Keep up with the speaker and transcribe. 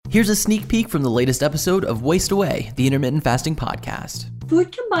Here's a sneak peek from the latest episode of Waste Away, the intermittent fasting podcast.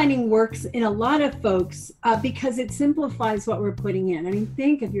 Food combining works in a lot of folks because it simplifies what we're putting in. I mean,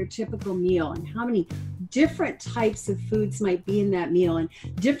 think of your typical meal and how many different types of foods might be in that meal and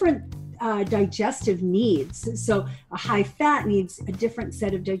different digestive needs. So a high fat needs a different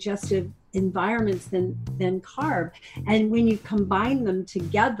set of digestive environments than carb. And when you combine them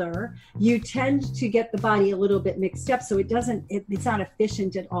together, you tend to get the body a little bit mixed up. So it's not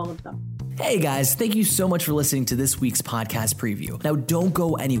efficient at all of them. Hey guys, thank you so much for listening to this week's podcast preview. Now don't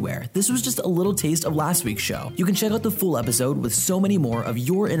go anywhere. This was just a little taste of last week's show. You can check out the full episode with so many more of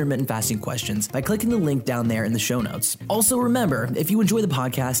your intermittent fasting questions by clicking the link down there in the show notes. Also remember, if you enjoy the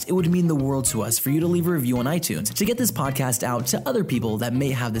podcast, it would mean the world to us for you to leave a review on iTunes to get this podcast out to other people that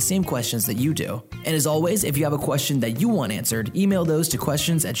may have the same questions that you do. And as always, if you have a question that you want answered, email those to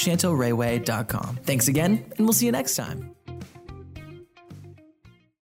questions@chantelrayway.com. Thanks again, and we'll see you next time.